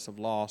wilderness of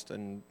lost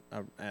and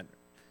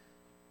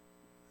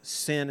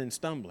sin and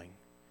stumbling.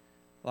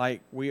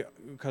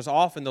 Because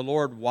often the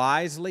Lord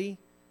wisely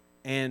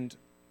and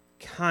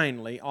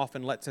kindly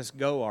often lets us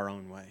go our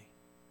own way.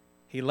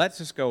 He lets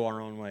us go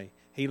our own way.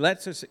 He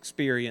lets us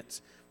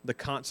experience the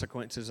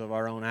consequences of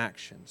our own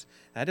actions.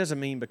 That doesn't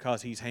mean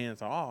because He's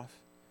hands off.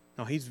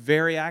 No, He's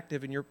very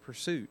active in your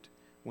pursuit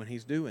when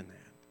He's doing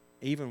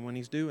that, even when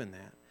He's doing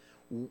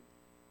that.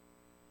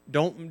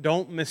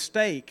 Don't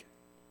mistake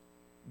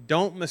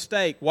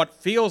what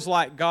feels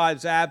like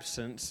God's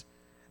absence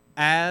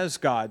as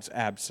God's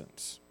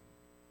absence.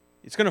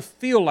 It's going to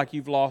feel like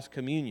you've lost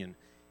communion.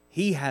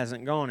 He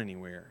hasn't gone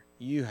anywhere.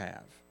 You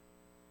have.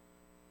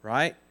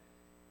 Right?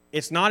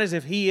 It's not as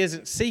if He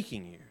isn't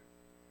seeking you.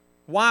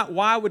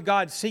 Why would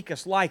God seek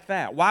us like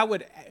that? Why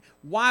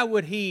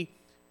would He,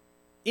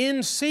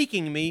 in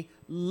seeking me,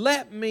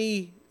 let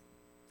me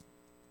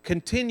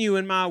continue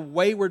in my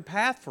wayward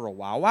path for a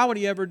while? Why would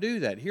He ever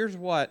do that? Here's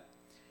what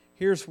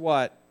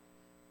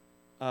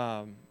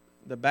the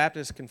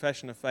Baptist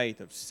Confession of Faith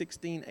of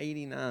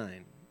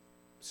 1689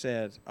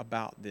 says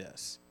about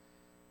this.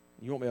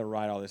 You won't be able to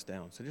write all this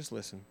down, so just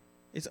listen.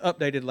 It's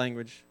updated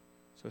language,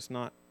 so it's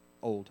not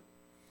old.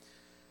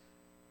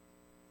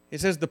 It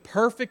says, the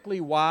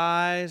perfectly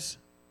wise,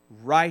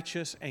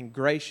 righteous, and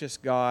gracious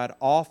God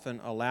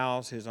often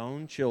allows His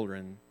own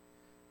children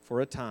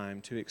for a time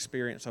to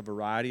experience a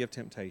variety of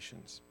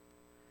temptations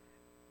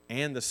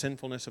and the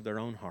sinfulness of their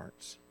own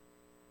hearts.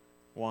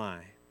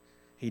 Why?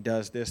 He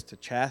does this to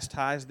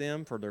chastise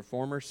them for their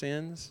former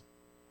sins,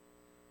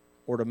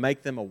 or to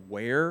make them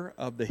aware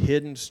of the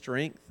hidden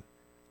strength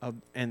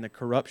and the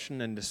corruption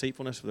and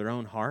deceitfulness of their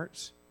own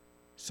hearts,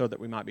 so that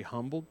we might be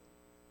humbled.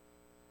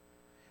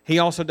 He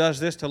also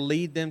does this to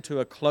lead them to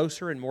a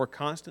closer and more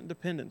constant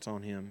dependence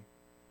on Him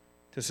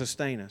to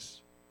sustain us,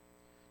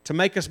 to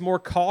make us more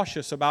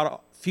cautious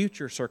about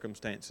future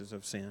circumstances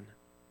of sin,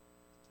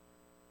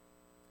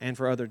 and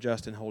for other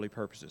just and holy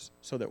purposes,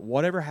 so that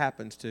whatever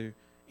happens to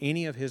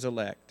any of His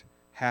elect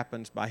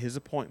happens by His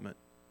appointment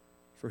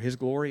for His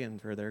glory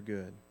and for their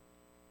good.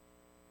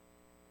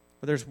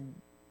 But there's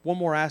one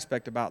more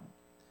aspect about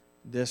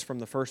this from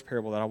the first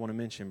parable that I want to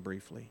mention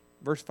briefly.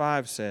 Verse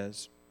 5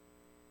 says,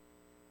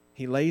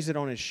 He lays it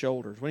on His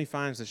shoulders. When He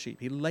finds the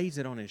sheep, He lays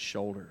it on His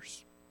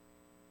shoulders,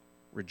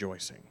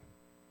 rejoicing.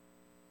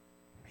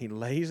 He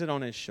lays it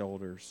on His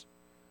shoulders,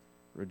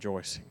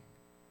 rejoicing.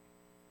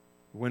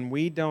 When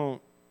we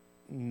don't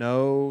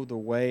know the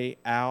way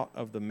out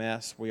of the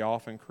mess we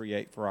often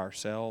create for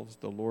ourselves,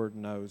 the Lord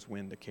knows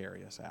when to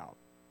carry us out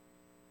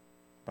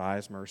by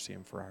His mercy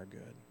and for our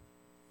good.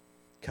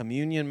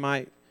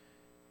 Communion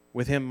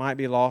with Him might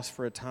be lost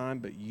for a time,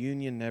 but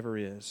union never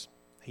is.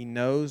 He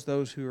knows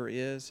those who are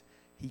His.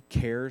 He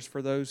cares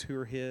for those who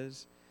are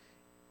His,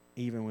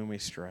 even when we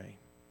stray.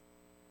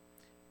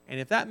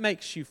 And if that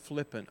makes you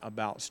flippant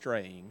about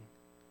straying,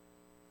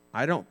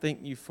 I don't think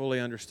you fully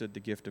understood the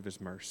gift of His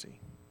mercy.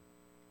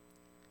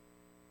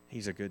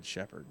 He's a good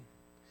shepherd.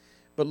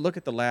 But look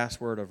at the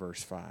last word of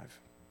verse 5,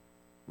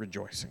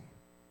 rejoicing.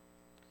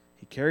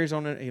 He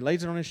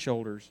lays it on His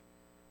shoulders,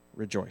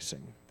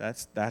 rejoicing.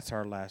 That's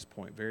our last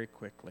point very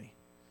quickly.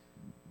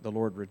 The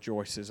Lord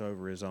rejoices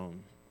over His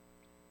own.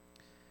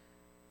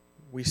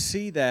 We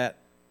see that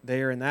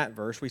there in that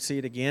verse. We see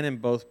it again in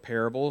both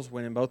parables,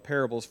 when in both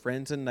parables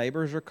friends and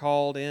neighbors are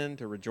called in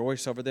to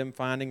rejoice over them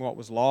finding what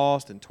was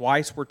lost. And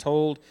twice we're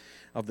told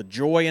of the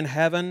joy in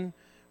heaven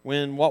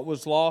when what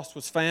was lost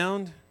was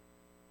found.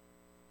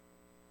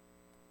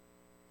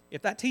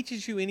 If that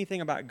teaches you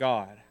anything about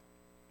God,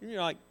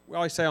 like we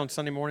always say on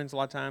Sunday mornings a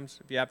lot of times,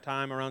 if you have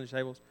time around the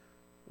tables,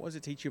 what does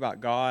it teach you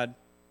about God?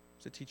 What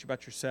does it teach you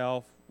about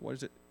yourself? What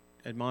does it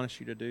admonish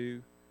you to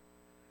do?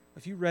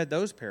 If you read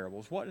those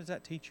parables, what does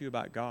that teach you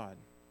about God?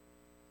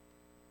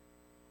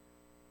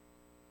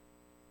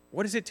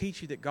 What does it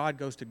teach you that God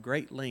goes to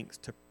great lengths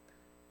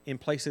in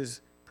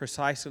places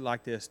precisely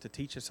like this to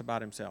teach us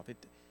about Himself? It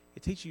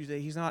teaches you that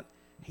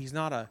He's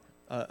not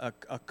a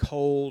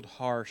cold,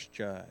 harsh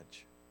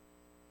judge.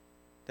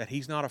 That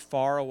He's not a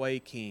faraway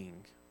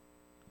king,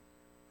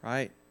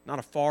 right? Not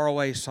a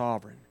faraway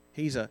sovereign.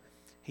 He's a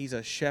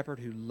shepherd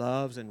who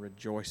loves and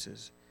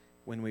rejoices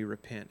when we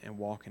repent and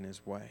walk in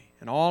His way.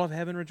 And all of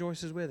heaven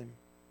rejoices with Him.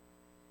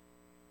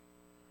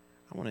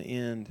 I want to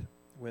end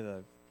with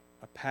a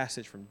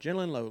passage from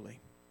Gentle and Lowly.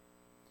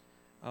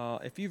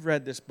 If you've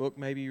read this book,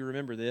 maybe you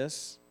remember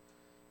this.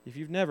 If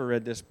you've never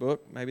read this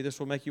book, maybe this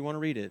will make you want to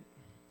read it.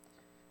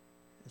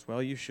 As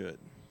well you should.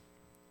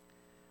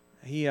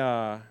 He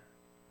has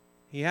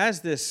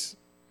this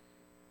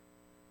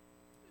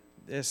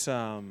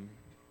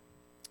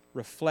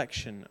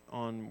reflection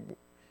on,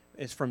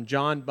 it's from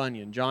John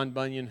Bunyan. John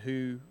Bunyan,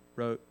 who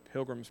wrote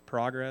Pilgrim's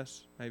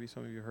Progress. Maybe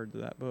some of you heard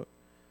of that book.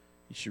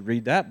 You should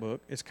read that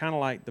book. It's kind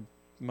of like the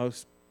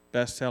most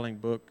best-selling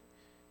book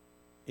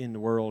in the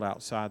world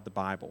outside the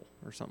Bible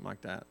or something like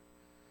that.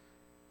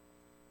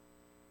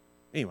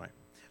 Anyway,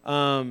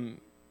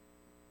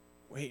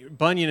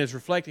 Bunyan is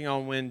reflecting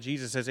on when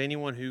Jesus says,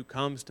 anyone who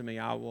comes to me,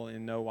 I will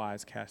in no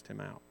wise cast him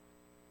out.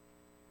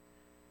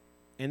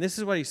 And this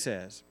is what he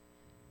says.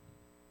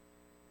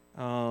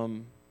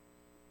 Him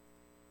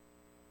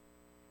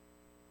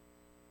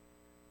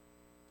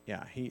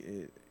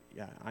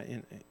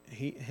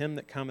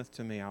that cometh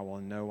to me, I will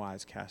in no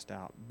wise cast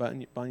out.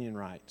 Bunyan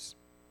writes,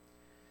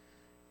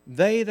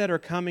 they that are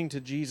coming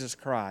to Jesus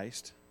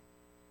Christ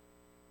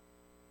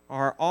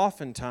are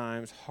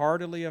oftentimes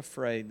heartily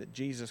afraid that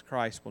Jesus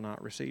Christ will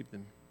not receive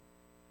them.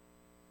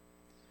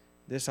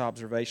 This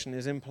observation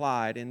is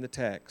implied in the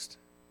text.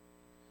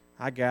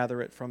 I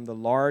gather it from the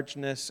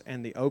largeness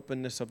and the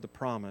openness of the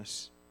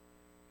promise,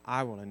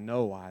 I will in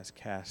no wise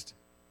cast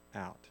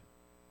out.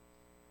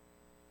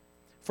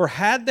 For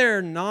had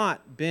there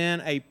not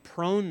been a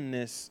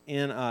proneness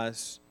in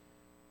us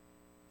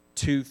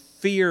to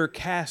fear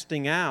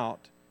casting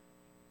out,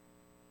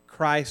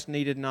 Christ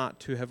needed not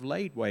to have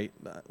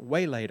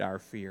waylaid our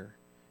fear,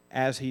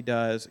 as He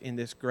does in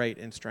this great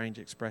and strange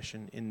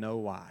expression, in no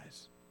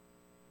wise.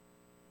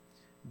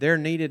 There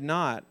needed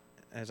not,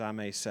 as I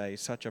may say,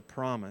 such a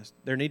promise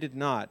be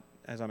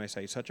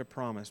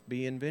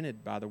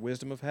invented by the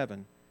wisdom of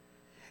heaven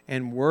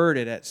and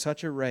worded at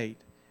such a rate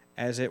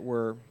as it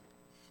were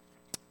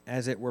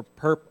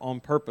on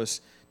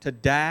purpose to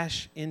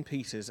dash in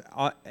pieces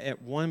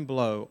at one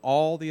blow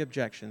all the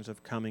objections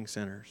of coming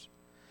sinners,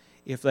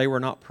 if they were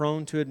not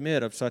prone to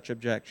admit of such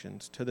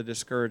objections to the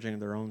discouraging of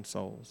their own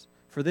souls.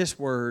 For this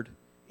word,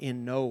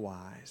 in no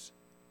wise,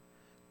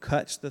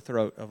 cuts the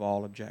throat of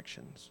all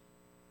objections.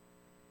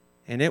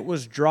 And it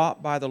was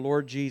dropped by the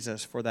Lord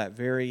Jesus for that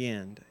very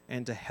end,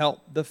 and to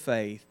help the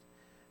faith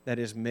that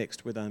is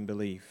mixed with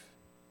unbelief.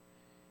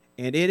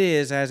 And it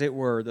is, as it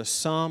were, the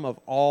sum of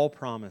all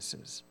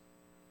promises.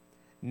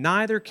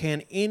 Neither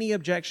can any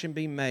objection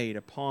be made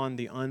upon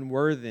the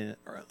unworthiness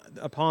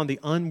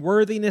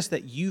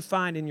that you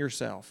find in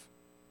yourself,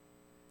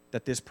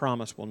 that this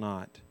promise will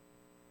not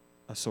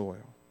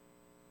assoil.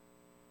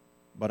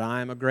 But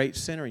I am a great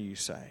sinner, you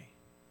say.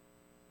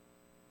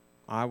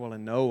 I will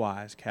in no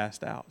wise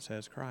cast out,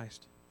 says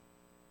Christ.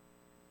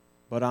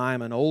 But I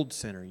am an old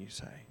sinner, you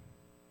say.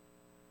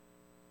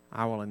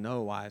 I will in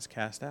no wise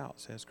cast out,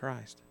 says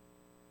Christ.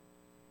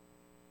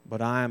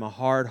 But I am a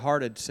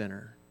hard-hearted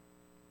sinner,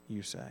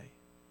 you say.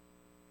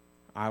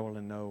 I will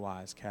in no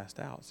wise cast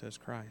out, says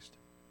Christ.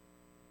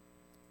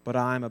 But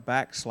I am a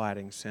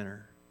backsliding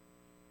sinner,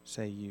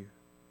 say you.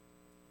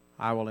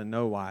 I will in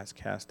no wise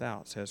cast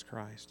out, says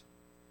Christ.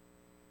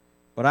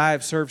 But I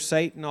have served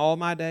Satan all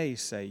my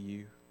days, say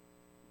you.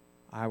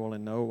 I will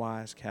in no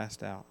wise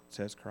cast out,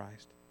 says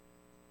Christ.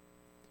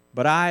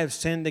 But I have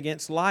sinned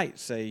against light,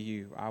 say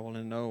you. I will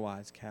in no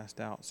wise cast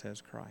out,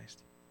 says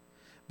Christ.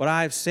 But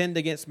I have sinned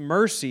against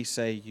mercy,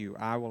 say you.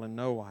 I will in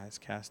no wise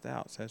cast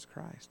out, says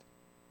Christ.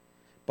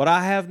 But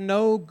I have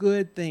no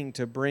good thing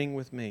to bring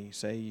with me,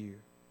 say you.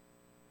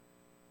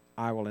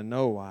 I will in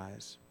no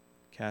wise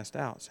cast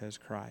out, says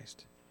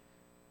Christ.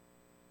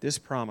 This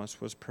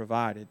promise was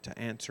provided to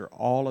answer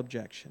all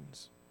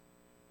objections,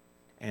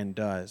 and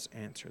does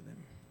answer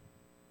them.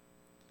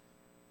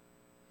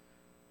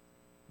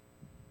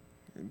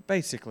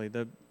 Basically,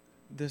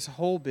 this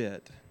whole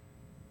bit,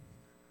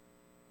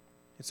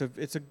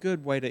 it's a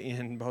good way to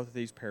end both of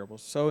these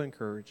parables. So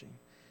encouraging.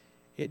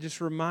 It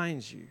just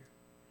reminds you,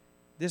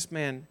 this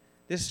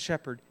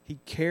shepherd, he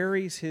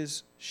carries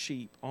his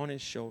sheep on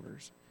his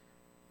shoulders.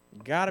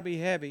 Got to be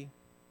heavy.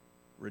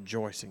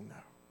 Rejoicing, though.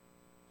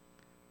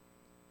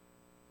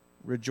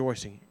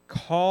 Rejoicing.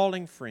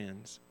 Calling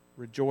friends,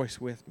 rejoice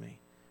with me.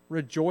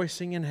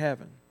 Rejoicing in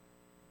heaven.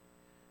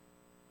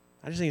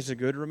 I just think it's a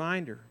good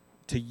reminder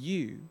to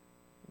you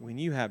when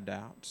you have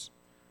doubts.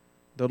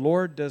 The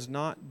Lord does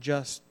not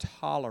just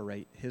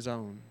tolerate His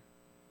own.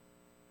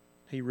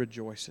 He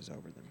rejoices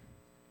over them.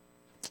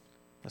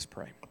 Let's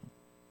pray.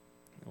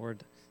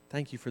 Lord,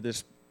 thank you for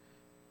this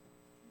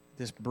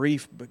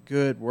brief but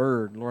good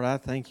word. Lord, I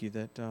thank you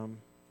that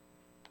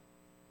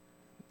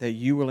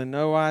you will in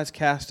no wise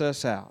cast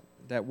us out.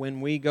 That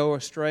when we go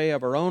astray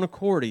of our own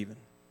accord even,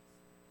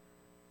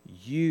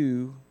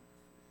 you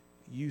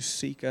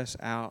seek us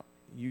out.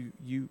 You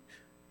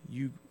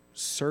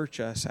search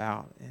us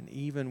out. And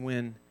even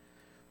when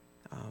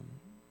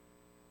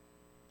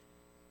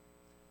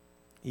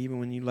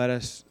you let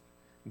us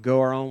go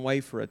our own way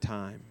for a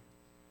time,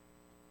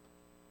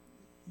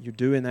 you're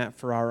doing that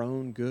for our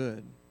own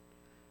good.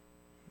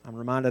 I'm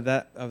reminded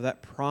of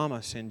that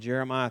promise in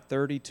Jeremiah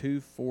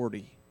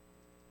 32:40,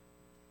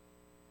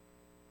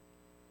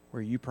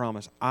 where you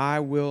promise, I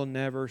will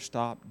never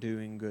stop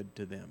doing good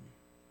to them.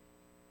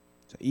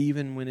 So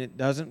even when it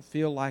doesn't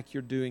feel like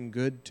you're doing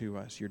good to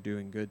us, you're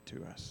doing good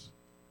to us.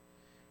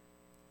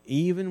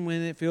 Even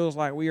when it feels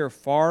like we are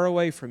far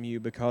away from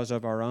you because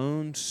of our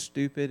own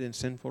stupid and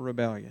sinful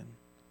rebellion,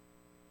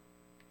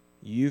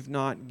 you've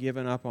not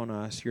given up on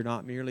us. You're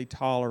not merely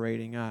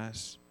tolerating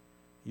us.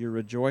 You're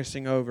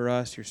rejoicing over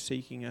us. You're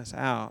seeking us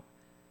out.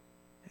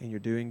 And you're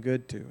doing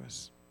good to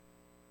us.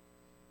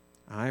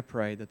 I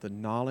pray that the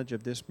knowledge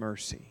of this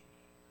mercy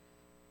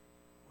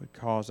would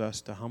cause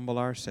us to humble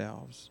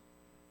ourselves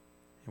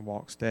and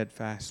walk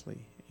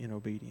steadfastly in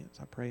obedience.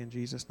 I pray in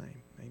Jesus'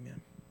 name.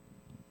 Amen.